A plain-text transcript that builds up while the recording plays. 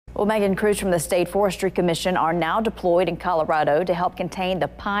Well, Megan, crews from the State Forestry Commission are now deployed in Colorado to help contain the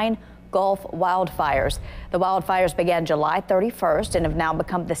Pine Gulf wildfires. The wildfires began July 31st and have now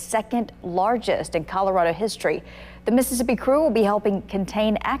become the second largest in Colorado history. The Mississippi crew will be helping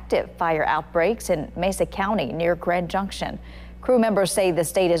contain active fire outbreaks in Mesa County near Grand Junction. Crew members say the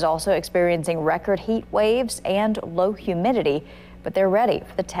state is also experiencing record heat waves and low humidity, but they're ready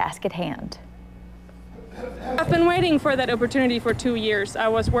for the task at hand. I've been waiting for that opportunity for 2 years.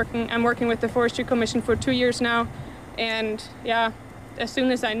 I'm working with the Forestry Commission for 2 years now, and yeah, as soon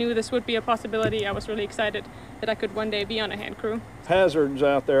as I knew this would be a possibility, I was really excited that I could one day be on a hand crew. Hazards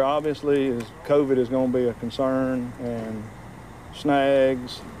out there, obviously, is COVID is going to be a concern, and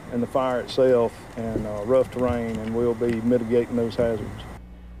snags, and the fire itself, and rough terrain, and we'll be mitigating those hazards.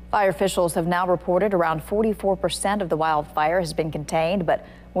 Fire officials have now reported around 44% of the wildfire has been contained, but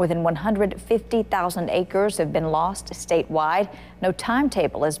more than 150,000 acres have been lost statewide. No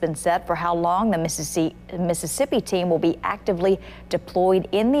timetable has been set for how long the Mississippi team will be actively deployed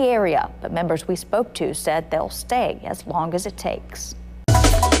in the area, but members we spoke to said they'll stay as long as it takes.